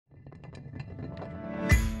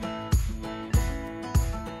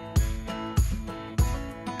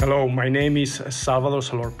Hello, my name is Salvador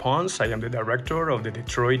Salor Pons. I am the director of the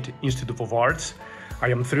Detroit Institute of Arts. I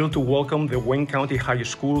am thrilled to welcome the Wayne County High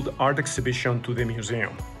School art exhibition to the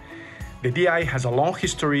museum. The DI has a long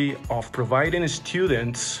history of providing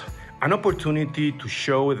students an opportunity to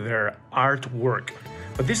show their artwork.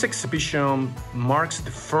 But this exhibition marks the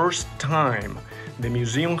first time the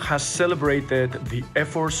museum has celebrated the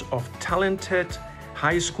efforts of talented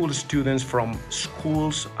high school students from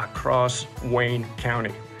schools across Wayne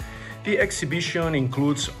County. The exhibition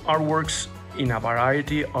includes artworks in a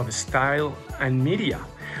variety of style and media,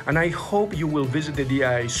 and I hope you will visit the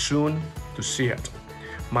DI soon to see it.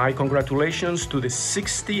 My congratulations to the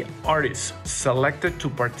 60 artists selected to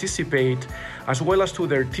participate, as well as to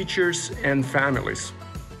their teachers and families.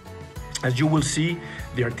 As you will see,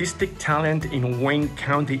 the artistic talent in Wayne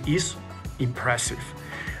County is impressive,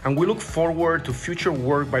 and we look forward to future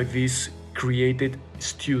work by these creative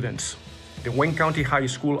students. The Wayne County High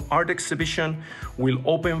School Art Exhibition will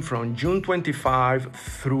open from June 25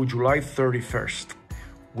 through July 31st.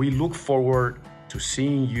 We look forward to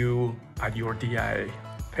seeing you at your DIA.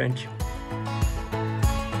 Thank you.